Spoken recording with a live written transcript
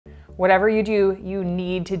Whatever you do, you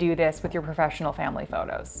need to do this with your professional family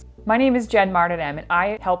photos. My name is Jen Martinem, and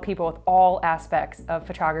I help people with all aspects of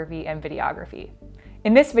photography and videography.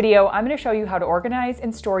 In this video, I'm going to show you how to organize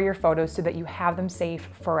and store your photos so that you have them safe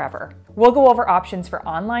forever. We'll go over options for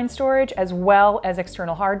online storage as well as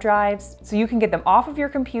external hard drives so you can get them off of your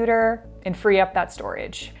computer and free up that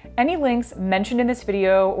storage. Any links mentioned in this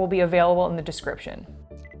video will be available in the description.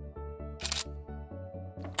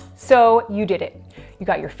 So you did it. You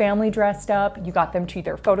got your family dressed up, you got them to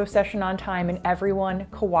their photo session on time, and everyone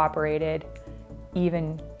cooperated,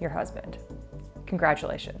 even your husband.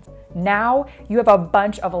 Congratulations. Now you have a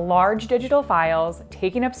bunch of large digital files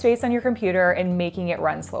taking up space on your computer and making it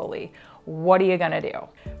run slowly. What are you gonna do?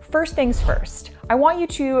 First things first, I want you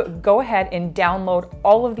to go ahead and download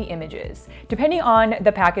all of the images. Depending on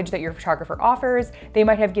the package that your photographer offers, they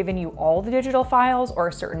might have given you all the digital files or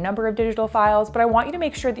a certain number of digital files, but I want you to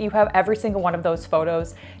make sure that you have every single one of those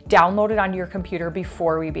photos downloaded onto your computer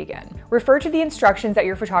before we begin. Refer to the instructions that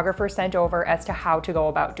your photographer sent over as to how to go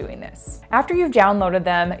about doing this. After you've downloaded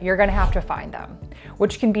them, you're gonna have to find them,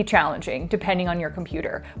 which can be challenging depending on your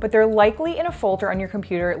computer, but they're likely in a folder on your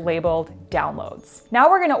computer labeled Downloads. Now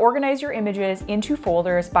we're gonna organize your images into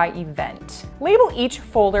folders by event. Label each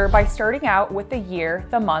folder by starting out with the year,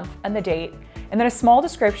 the month, and the date, and then a small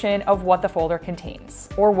description of what the folder contains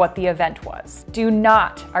or what the event was. Do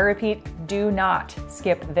not, I repeat, do not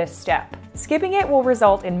skip this step. Skipping it will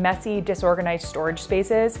result in messy, disorganized storage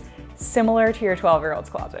spaces, similar to your 12-year-old's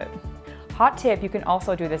closet. Hot tip, you can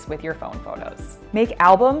also do this with your phone photos. Make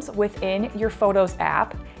albums within your Photos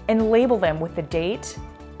app and label them with the date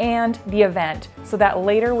and the event so that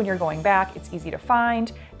later when you're going back, it's easy to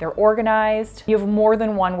find, they're organized, you have more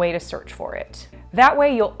than one way to search for it. That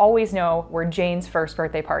way you'll always know where Jane's first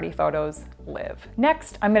birthday party photos live.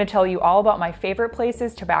 Next, I'm going to tell you all about my favorite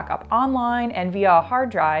places to back up online and via a hard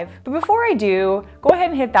drive. But before I do, go ahead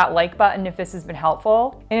and hit that like button if this has been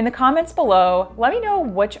helpful. And in the comments below, let me know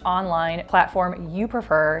which online platform you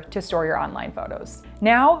prefer to store your online photos.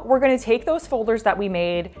 Now we're going to take those folders that we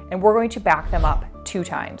made and we're going to back them up 2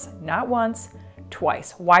 times, not once,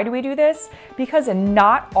 twice. Why do we do this? Because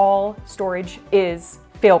not all storage is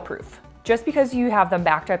fail-proof. Just because you have them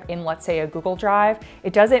backed up in, let's say, a Google Drive,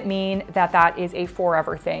 it doesn't mean that that is a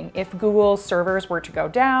forever thing. If Google's servers were to go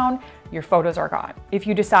down, your photos are gone. If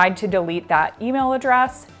you decide to delete that email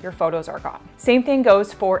address, your photos are gone. Same thing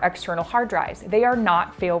goes for external hard drives. They are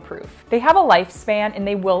not fail-proof. They have a lifespan and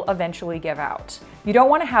they will eventually give out. You don't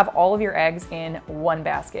want to have all of your eggs in one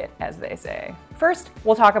basket, as they say. First,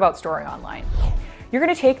 we'll talk about storing online. You're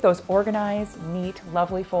going to take those organized, neat,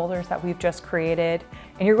 lovely folders that we've just created,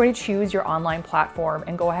 and you're going to choose your online platform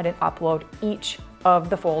and go ahead and upload each of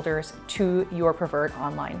the folders to your preferred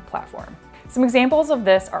online platform. Some examples of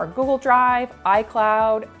this are Google Drive,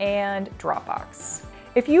 iCloud, and Dropbox.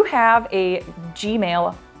 If you have a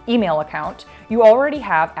Gmail email account, you already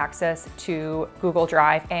have access to Google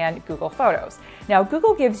Drive and Google Photos. Now,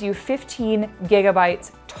 Google gives you 15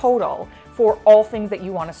 gigabytes total for all things that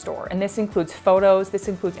you want to store. And this includes photos, this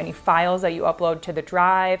includes any files that you upload to the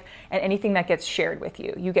drive, and anything that gets shared with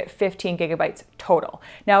you. You get 15 gigabytes total.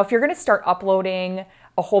 Now, if you're going to start uploading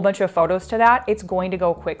a whole bunch of photos to that, it's going to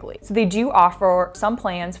go quickly. So they do offer some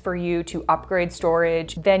plans for you to upgrade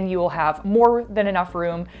storage. Then you will have more than enough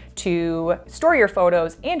room to store your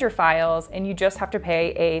photos and your files, and you just have to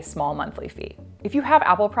pay a small monthly fee. If you have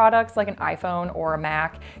Apple products like an iPhone or a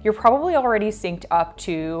Mac, you're probably already synced up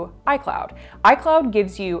to iCloud. iCloud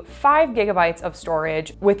gives you 5 gigabytes of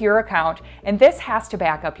storage with your account, and this has to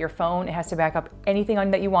back up your phone. It has to back up anything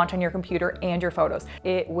that you want on your computer and your photos.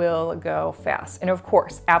 It will go fast. And of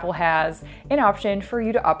course, Apple has an option for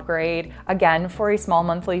you to upgrade, again, for a small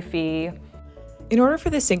monthly fee. In order for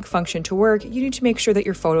the sync function to work, you need to make sure that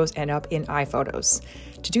your photos end up in iPhotos.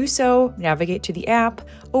 To do so, navigate to the app,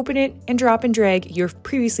 open it, and drop and drag your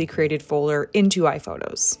previously created folder into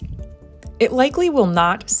iPhotos. It likely will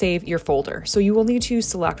not save your folder, so you will need to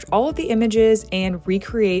select all of the images and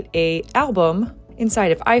recreate an album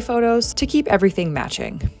inside of iPhotos to keep everything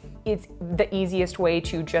matching. It's the easiest way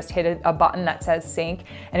to just hit a button that says sync,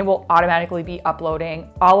 and it will automatically be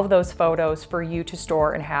uploading all of those photos for you to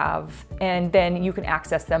store and have, and then you can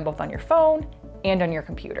access them both on your phone and on your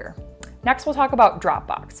computer. Next, we'll talk about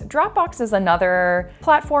Dropbox. Dropbox is another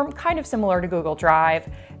platform kind of similar to Google Drive.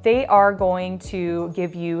 They are going to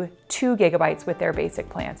give you 2 gigabytes with their basic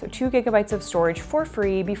plan. So 2 gigabytes of storage for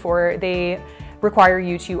free before they require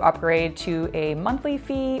you to upgrade to a monthly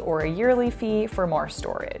fee or a yearly fee for more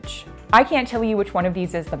storage. I can't tell you which one of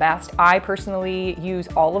these is the best. I personally use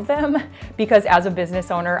all of them because as a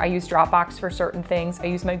business owner, I use Dropbox for certain things. I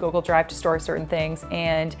use my Google Drive to store certain things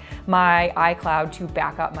and my iCloud to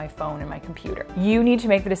back up my phone and my computer. You need to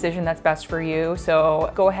make the decision that's best for you.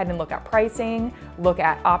 So go ahead and look at pricing, look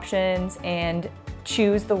at options, and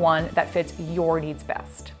choose the one that fits your needs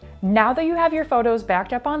best. Now that you have your photos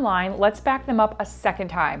backed up online, let's back them up a second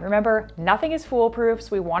time. Remember, nothing is foolproof, so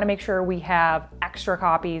we want to make sure we have extra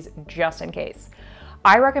copies just in case.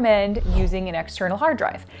 I recommend using an external hard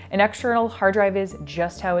drive. An external hard drive is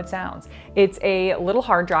just how it sounds. It's a little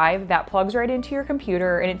hard drive that plugs right into your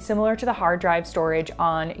computer, and it's similar to the hard drive storage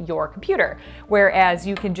on your computer, whereas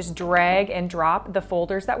you can just drag and drop the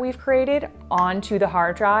folders that we've created onto the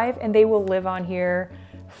hard drive and they will live on here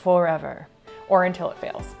forever. Or until it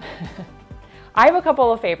fails. I have a couple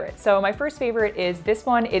of favorites. So my first favorite is this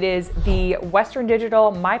one. It is the Western Digital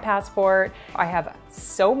My Passport. I have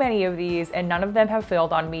so many of these and none of them have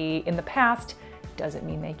failed on me in the past. Doesn't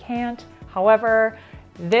mean they can't. However,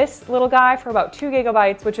 this little guy for about 2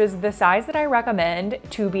 gigabytes, which is the size that I recommend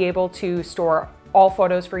to be able to store all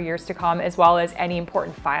photos for years to come, as well as any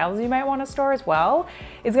important files you might want to store as well,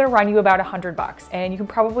 is gonna run you about $100, and you can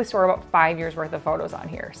probably store about 5 years worth of photos on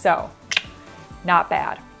here. So not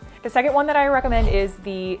bad. The second one that I recommend is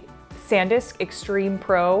the SanDisk Extreme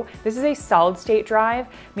Pro. This is a solid state drive,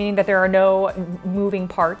 meaning that there are no moving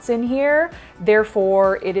parts in here.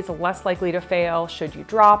 Therefore, it is less likely to fail should you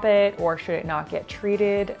drop it or should it not get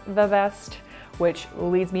treated the best, which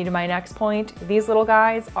leads me to my next point. These little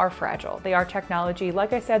guys are fragile. They are technology.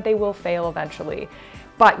 Like I said, they will fail eventually,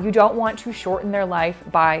 but you don't want to shorten their life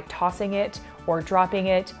by tossing it or dropping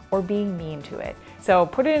it or being mean to it. So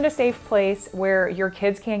put it in a safe place where your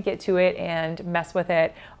kids can't get to it and mess with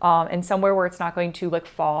it, and somewhere where it's not going to like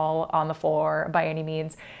fall on the floor by any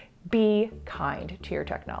means. Be kind to your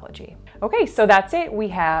technology. Okay, so that's it. We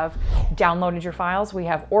have downloaded your files, we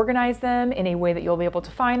have organized them in a way that you'll be able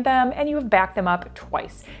to find them, and you have backed them up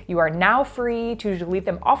twice. You are now free to delete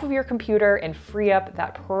them off of your computer and free up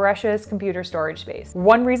that precious computer storage space.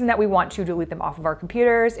 One reason that we want to delete them off of our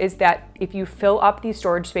computers is that if you fill up the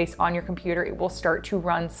storage space on your computer, it will start to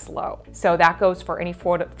run slow. So that goes for any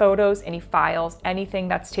photos, any files, anything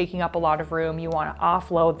that's taking up a lot of room. You want to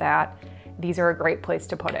offload that. These are a great place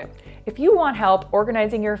to put it. If you want help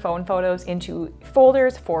organizing your phone photos into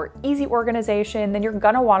folders for easy organization, then you're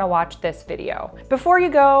gonna wanna watch this video. Before you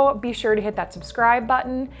go, be sure to hit that subscribe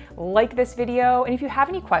button, like this video, and if you have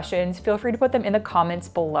any questions, feel free to put them in the comments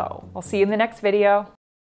below. I'll see you in the next video.